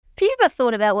ever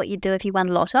thought about what you'd do if you won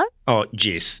lotto? Oh,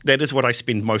 Jess, that is what I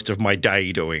spend most of my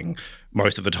day doing,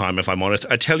 most of the time, if I'm honest.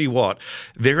 I tell you what,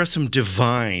 there are some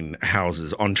divine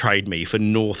houses on Trade Me for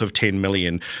north of 10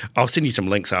 million. I'll send you some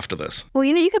links after this. Well,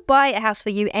 you could buy a house for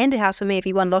you and a house for me if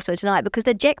you won lotto tonight, because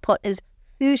the jackpot is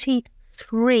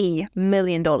 $33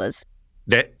 million.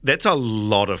 That's a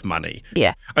lot of money.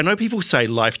 Yeah. I know people say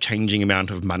life-changing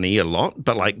amount of money a lot,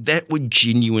 but that would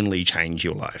genuinely change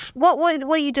your life. What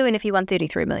are you doing if you won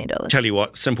 $33 million? Tell you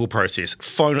what, simple process.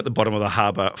 Phone at the bottom of the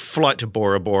harbour, flight to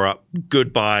Bora Bora.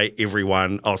 Goodbye,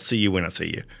 everyone. I'll see you when I see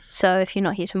you. So if you're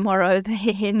not here tomorrow,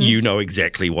 then... You know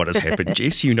exactly what has happened,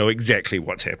 Jess. You know exactly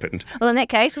what's happened. Well, in that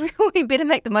case, we better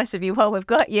make the most of you while we've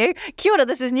got you. Kia ora,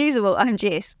 this is Newsable. I'm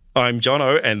Jess. I'm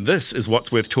Jono, and this is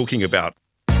What's Worth Talking About.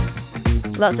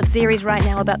 Lots of theories right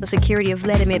now about the security of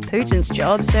Vladimir Putin's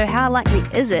job, so how likely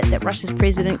is it that Russia's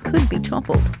president could be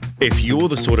toppled? If you're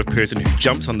the sort of person who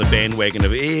jumps on the bandwagon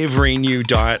of every new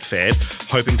diet fad,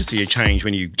 hoping to see a change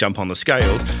when you jump on the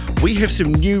scales, we have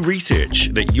some new research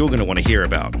that you're going to want to hear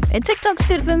about. And TikTok's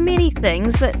good for many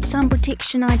things, but some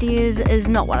protection ideas is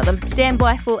not one of them. Stand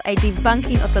by for a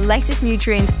debunking of the latest new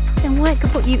trend and why it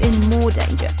could put you in more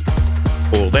danger.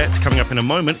 All that's coming up in a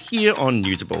moment here on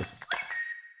Newsable.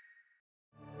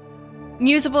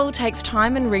 Newsable takes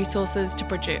time and resources to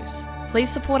produce.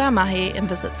 Please support our mahi and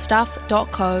visit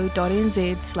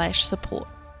stuff.co.nz/support.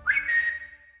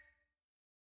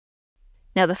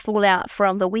 Now, the fallout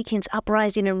from the weekend's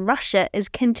uprising in Russia is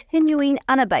continuing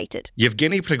unabated.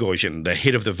 Yevgeny Prigozhin, the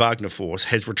head of the Wagner force,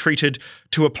 has retreated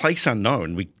to a place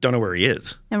unknown. We don't know where he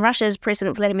is. And Russia's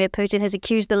President Vladimir Putin has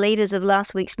accused the leaders of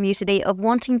last week's mutiny of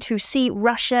wanting to see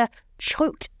Russia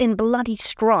choked in bloody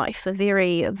strife, a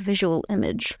very visual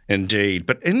image. Indeed.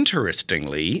 But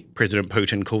interestingly, President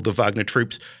Putin called the Wagner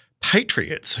troops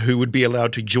patriots who would be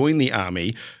allowed to join the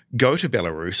army, go to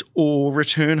Belarus, or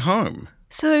return home.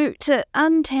 So to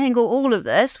untangle all of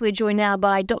this, we're joined now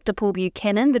by Dr. Paul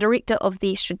Buchanan, the director of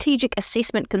the strategic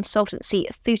assessment consultancy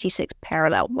 36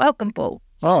 Parallel. Welcome, Paul.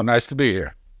 Oh, nice to be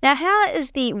here. Now, how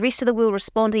is the rest of the world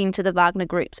responding to the Wagner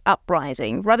Group's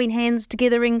uprising? Rubbing hands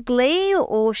together in glee,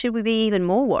 or should we be even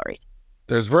more worried?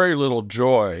 There's very little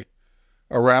joy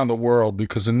around the world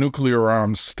because a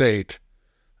nuclear-armed state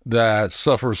that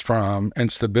suffers from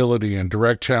instability and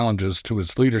direct challenges to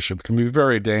its leadership can be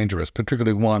very dangerous,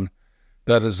 particularly one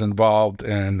that is involved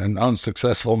in an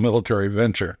unsuccessful military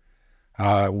venture,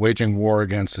 waging war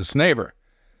against its neighbor.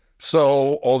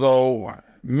 So, although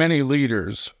many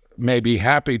leaders may be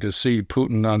happy to see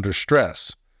Putin under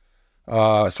stress,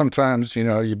 sometimes,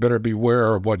 you better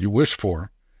beware of what you wish for.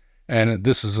 And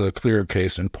this is a clear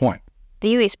case in point. The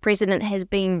US president has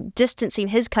been distancing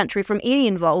his country from any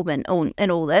involvement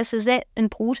in all this. Is that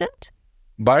important?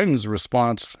 Biden's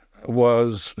response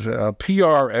was a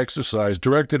PR exercise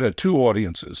directed at two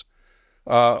audiences.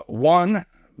 One,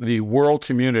 the world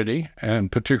community,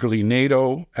 and particularly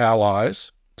NATO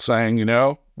allies, saying,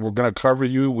 we're going to cover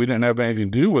you. We didn't have anything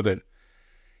to do with it.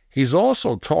 He's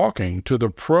also talking to the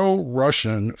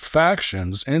pro-Russian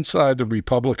factions inside the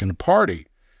Republican Party.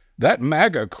 That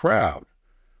MAGA crowd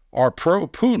are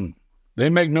pro-Putin. They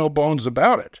make no bones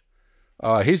about it.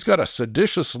 He's got a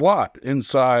seditious lot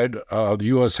inside the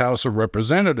U.S. House of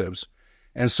Representatives,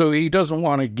 and so he doesn't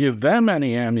want to give them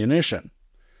any ammunition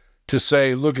to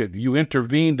say, look, you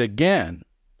intervened again,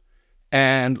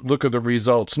 and look at the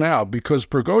results now, because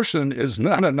Prigozhin is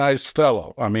not a nice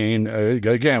fellow. I mean,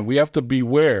 again, we have to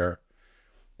beware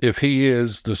if he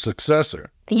is the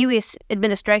successor. The U.S.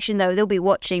 administration, though, they'll be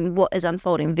watching what is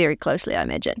unfolding very closely, I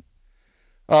imagine.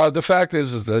 The fact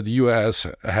is that the U.S.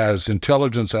 has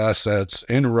intelligence assets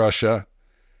in Russia.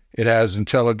 It has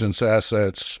intelligence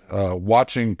assets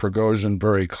watching Prigozhin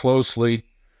very closely.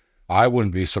 I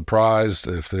wouldn't be surprised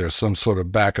if there's some sort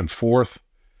of back and forth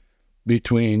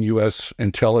between U.S.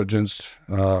 intelligence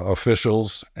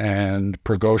officials and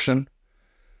Prigozhin.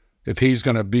 If he's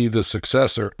going to be the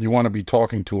successor, you want to be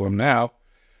talking to him now.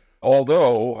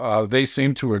 Although they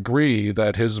seem to agree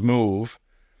that his move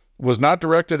was not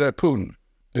directed at Putin.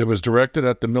 It was directed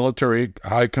at the military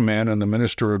high command and the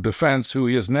Minister of Defense, who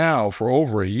he is now, for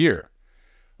over a year,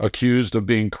 accused of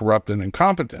being corrupt and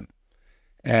incompetent.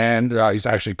 And he's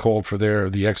actually called for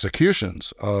the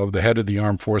executions of the head of the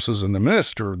armed forces and the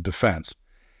Minister of Defense.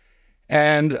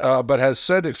 And but has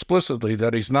said explicitly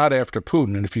that he's not after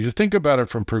Putin. And if you think about it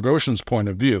from Prigozhin's point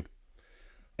of view,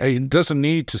 he doesn't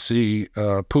need to see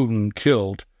Putin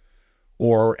killed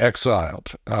or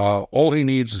exiled. All he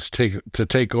needs is to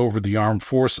take over the armed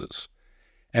forces.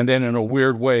 And then in a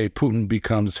weird way, Putin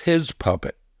becomes his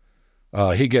puppet.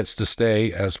 He gets to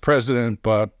stay as president,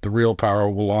 but the real power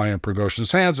will lie in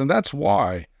Prigozhin's hands. And that's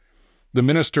why the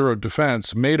Minister of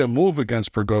Defense made a move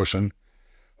against Prigozhin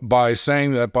by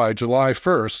saying that by July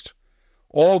 1st,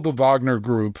 all the Wagner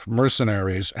Group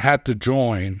mercenaries had to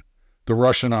join the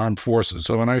Russian armed forces.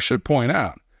 So, and I should point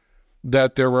out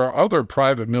that there were other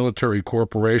private military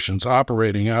corporations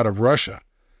operating out of Russia,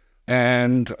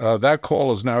 and that call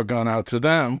has now gone out to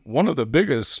them. One of the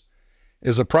biggest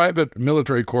is a private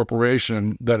military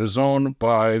corporation that is owned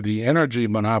by the energy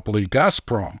monopoly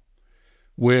Gazprom,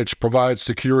 which provides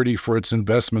security for its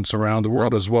investments around the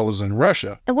world as well as in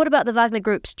Russia. And what about the Wagner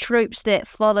Group's troops that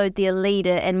followed their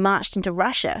leader and marched into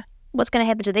Russia? What's going to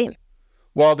happen to them?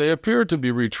 Well, they appear to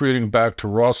be retreating back to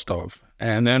Rostov,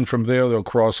 and then from there they'll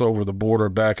cross over the border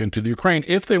back into the Ukraine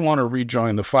if they want to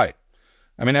rejoin the fight.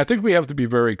 I mean, I think we have to be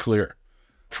very clear.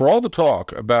 For all the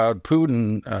talk about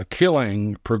Putin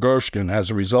killing Prigozhin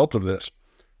as a result of this,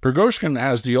 Prigozhin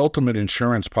has the ultimate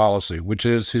insurance policy, which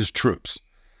is his troops.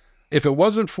 If it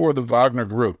wasn't for the Wagner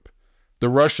Group, the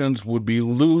Russians would be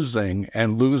losing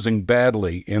and losing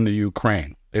badly in the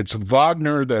Ukraine. It's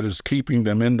Wagner that is keeping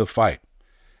them in the fight.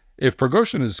 If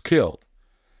Prigozhin is killed,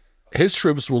 his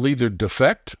troops will either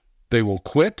defect, they will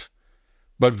quit,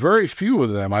 but very few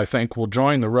of them, I think, will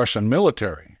join the Russian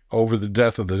military over the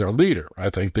death of their leader. I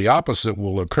think the opposite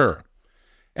will occur.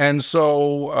 And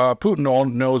so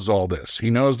Putin knows all this. He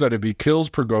knows that if he kills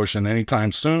Prigozhin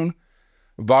anytime soon,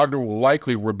 Wagner will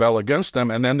likely rebel against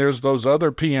them. And then there's those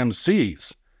other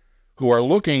PMCs who are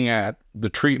looking at the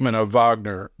treatment of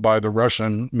Wagner by the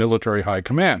Russian military high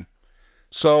command.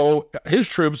 So his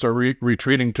troops are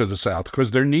retreating to the south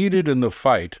because they're needed in the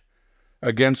fight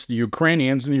against the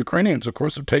Ukrainians. And the Ukrainians, of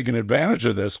course, have taken advantage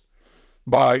of this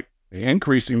by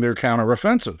increasing their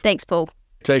counteroffensive. Thanks, Paul.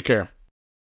 Take care.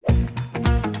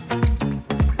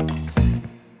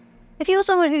 If you're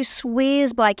someone who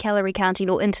swears by calorie counting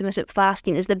or intermittent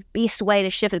fasting is the best way to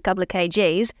shift a couple of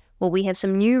kgs, well, we have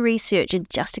some new research in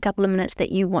just a couple of minutes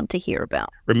that you want to hear about.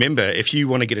 Remember, if you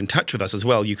want to get in touch with us as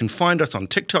well, you can find us on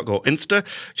TikTok or Insta.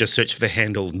 Just search for the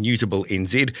handle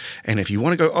NewsableNZ. And if you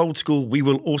want to go old school, we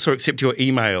will also accept your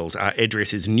emails. Our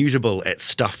address is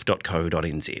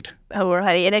newsable@stuff.co.nz.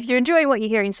 Alrighty, and if you're enjoying what you're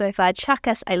hearing so far, chuck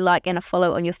us a like and a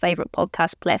follow on your favourite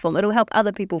podcast platform. It'll help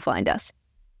other people find us.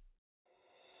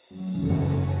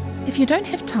 If you don't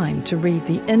have time to read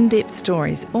the in-depth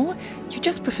stories or you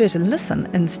just prefer to listen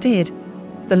instead,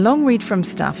 The Long Read from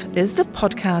Stuff is the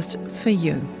podcast for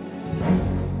you.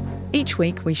 Each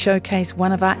week we showcase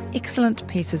one of our excellent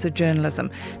pieces of journalism,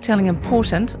 telling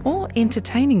important or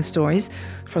entertaining stories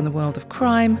from the world of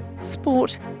crime,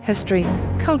 sport, history,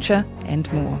 culture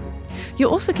and more. You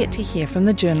also get to hear from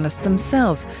the journalists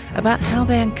themselves about how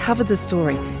they uncovered the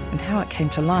story and how it came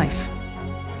to life.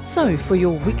 So, for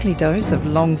your weekly dose of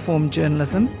long-form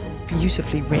journalism,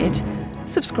 beautifully read,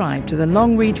 subscribe to The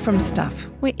Long Read from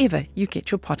Stuff wherever you get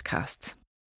your podcasts.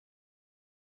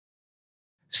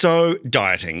 So,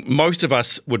 dieting. Most of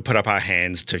us would put up our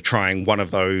hands to trying one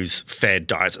of those fad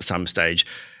diets at some stage.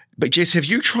 But Jess, have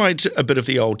you tried a bit of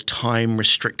the old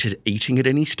time-restricted eating at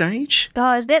any stage?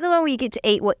 Oh, is that the one where you get to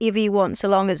eat whatever you want so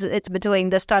long as it's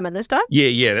between this time and this time?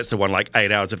 Yeah, that's the one, like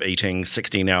 8 hours of eating,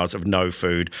 16 hours of no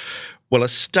food. Well, a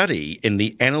study in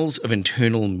the Annals of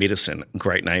Internal Medicine,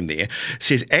 great name there,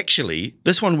 says actually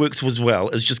this one works as well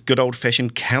as just good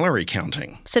old-fashioned calorie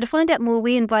counting. So to find out more,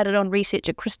 we invited on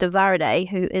researcher Krista Varade,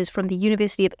 who is from the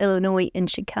University of Illinois in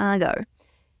Chicago.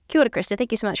 Kia ora, Krista.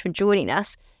 Thank you so much for joining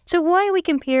us. So why are we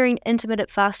comparing intermittent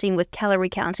fasting with calorie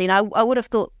counting? I would have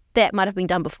thought that might have been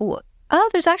done before.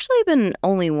 There's actually been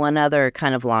only one other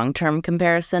kind of long-term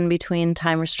comparison between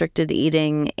time-restricted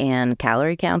eating and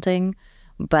calorie counting.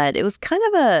 But it was kind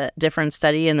of a different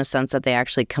study in the sense that they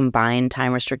actually combined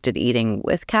time-restricted eating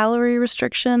with calorie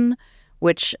restriction,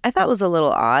 which I thought was a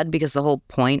little odd because the whole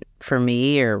point for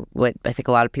me, or what I think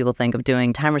a lot of people think of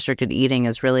doing time-restricted eating,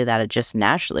 is really that it just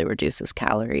naturally reduces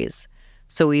calories.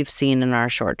 So we've seen in our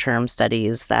short-term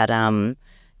studies that,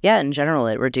 in general,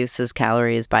 it reduces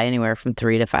calories by anywhere from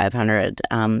 300 to 500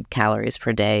 calories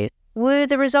per day. Were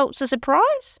the results a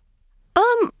surprise?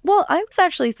 Well, I was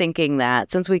actually thinking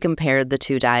that since we compared the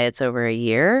two diets over a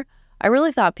year, I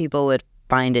really thought people would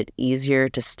find it easier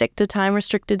to stick to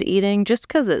time-restricted eating just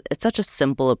because it's such a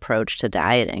simple approach to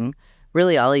dieting.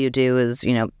 Really, all you do is,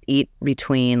 eat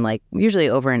between, usually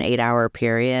over an 8-hour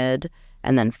period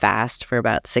and then fast for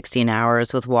about 16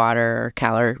 hours with water or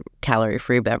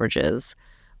calorie-free beverages.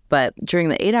 But during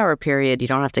the 8-hour period, you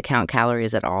don't have to count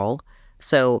calories at all.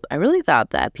 So I really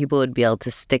thought that people would be able to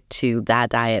stick to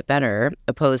that diet better,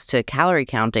 opposed to calorie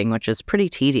counting, which is pretty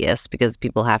tedious because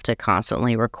people have to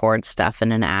constantly record stuff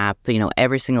in an app.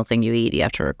 Every single thing you eat, you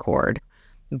have to record.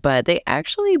 But they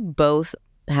actually both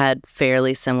had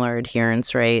fairly similar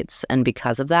adherence rates. And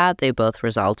because of that, they both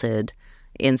resulted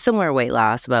in similar weight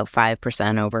loss, about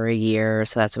 5% over a year.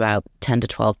 So that's about 10 to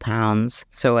 12 pounds.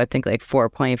 So I think like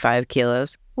 4.5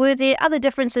 kilos. Were there other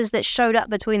differences that showed up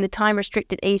between the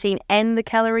time-restricted eating and the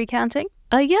calorie counting?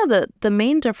 The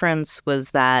main difference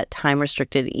was that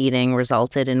time-restricted eating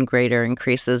resulted in greater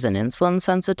increases in insulin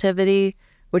sensitivity,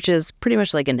 which is pretty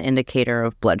much like an indicator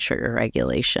of blood sugar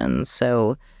regulation.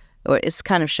 So it's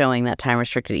kind of showing that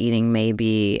time-restricted eating may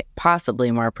be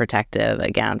possibly more protective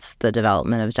against the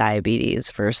development of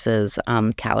diabetes versus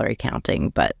calorie counting,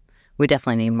 but we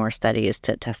definitely need more studies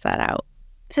to test that out.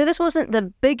 So this wasn't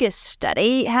the biggest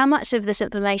study. How much of this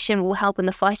information will help in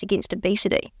the fight against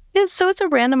obesity? Yeah, so it's a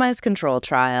randomized control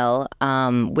trial,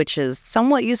 which is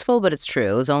somewhat useful, but it's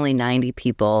true. It was only 90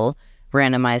 people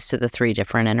randomized to the 3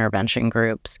 different intervention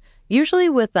groups. Usually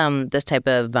with this type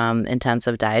of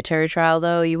intensive dietary trial,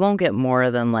 though, you won't get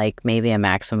more than like maybe a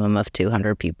maximum of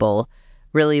 200 people.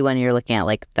 Really, when you're looking at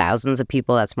like thousands of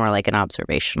people, that's more like an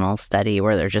observational study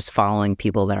where they're just following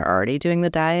people that are already doing the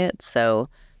diet. So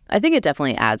I think it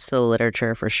definitely adds to the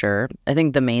literature for sure. I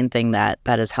think the main thing that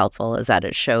is helpful is that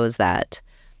it shows that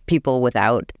people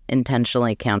without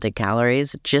intentionally counting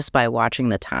calories, just by watching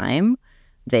the time,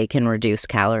 they can reduce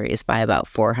calories by about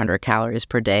 400 calories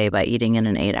per day by eating in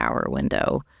an 8-hour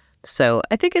window. So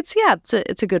I think it's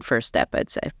a good first step, I'd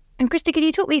say. And Krista, can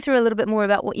you talk me through a little bit more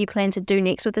about what you plan to do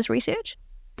next with this research?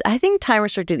 I think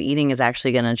time-restricted eating is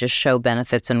actually going to just show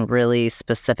benefits in really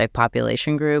specific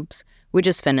population groups. We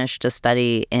just finished a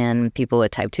study in people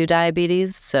with type 2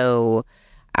 diabetes, so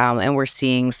and we're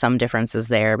seeing some differences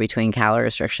there between calorie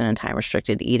restriction and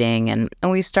time-restricted eating. And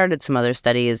we started some other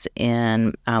studies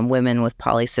in women with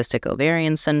polycystic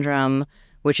ovarian syndrome,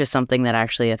 which is something that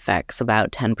actually affects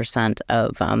about 10%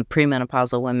 of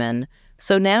premenopausal women.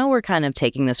 So now we're kind of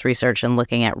taking this research and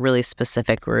looking at really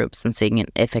specific groups and seeing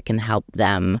if it can help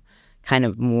them kind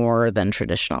of more than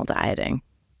traditional dieting.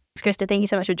 Krista, thank you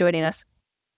so much for joining us.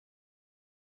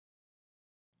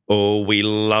 Oh, we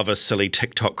love a silly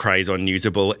TikTok craze on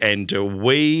Newsable, and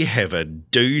we have a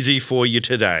doozy for you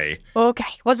today. Okay,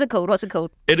 what's it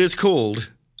called? It is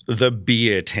called the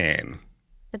beer tan.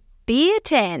 The beer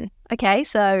tan. Okay,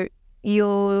 so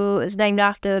it's named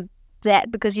after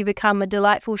that because you become a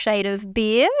delightful shade of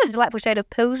beer, a delightful shade of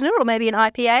Pilsner, or maybe an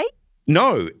IPA?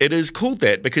 No, it is called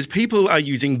that because people are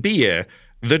using beer,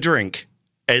 the drink,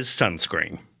 as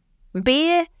sunscreen.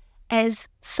 Beer as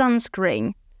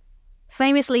sunscreen.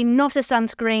 Famously not a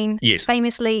sunscreen. Yes.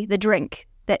 Famously the drink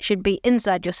that should be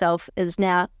inside yourself is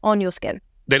now on your skin.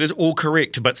 That is all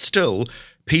correct, but still,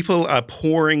 people are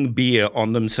pouring beer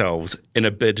on themselves in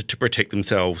a bid to protect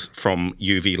themselves from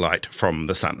UV light from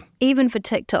the sun. Even for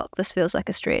TikTok, this feels like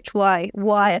a stretch. Why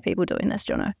are people doing this,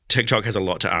 Jono? TikTok has a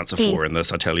lot to answer for in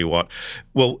this, I tell you what.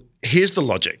 Well, here's the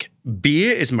logic.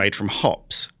 Beer is made from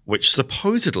hops, which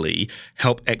supposedly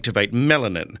help activate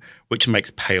melanin, which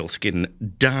makes pale skin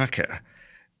darker.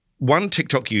 One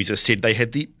TikTok user said they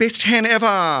had the best tan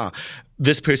ever.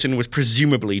 This person was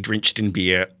presumably drenched in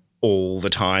beer all the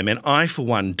time, and I, for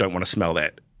one, don't want to smell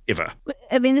that, ever.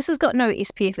 I mean, this has got no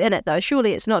SPF in it, though.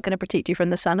 Surely it's not going to protect you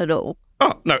from the sun at all.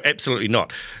 Oh, no, absolutely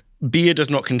not. Beer does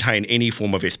not contain any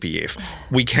form of SPF.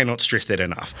 We cannot stress that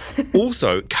enough.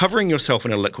 Also, covering yourself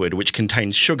in a liquid which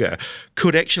contains sugar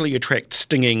could actually attract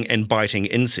stinging and biting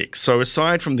insects. So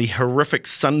aside from the horrific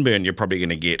sunburn you're probably going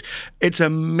to get, it's a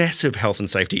massive health and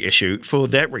safety issue for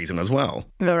that reason as well.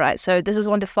 All right, so this is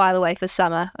one to file away for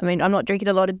summer. I mean, I'm not drinking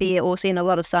a lot of beer or seeing a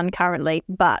lot of sun currently,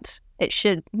 but it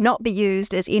should not be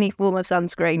used as any form of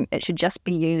sunscreen. It should just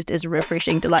be used as a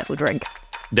refreshing, delightful drink.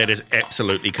 That is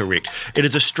absolutely correct. It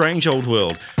is a strange old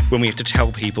world when we have to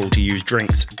tell people to use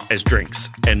drinks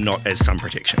and not as sun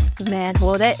protection. Man,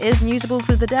 well, that is Newsable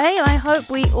for the day. I hope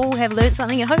we all have learnt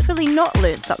something and hopefully not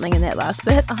learnt something in that last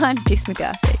bit. I'm Jess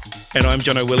McCarthy. And I'm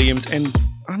Jono Williams, and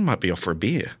I might be off for a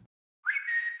beer.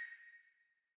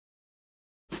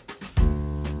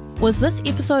 Was this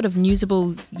episode of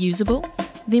Newsable usable?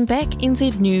 Then back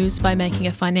NZ News by making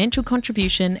a financial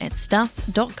contribution at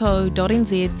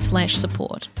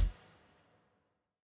stuff.co.nz/support.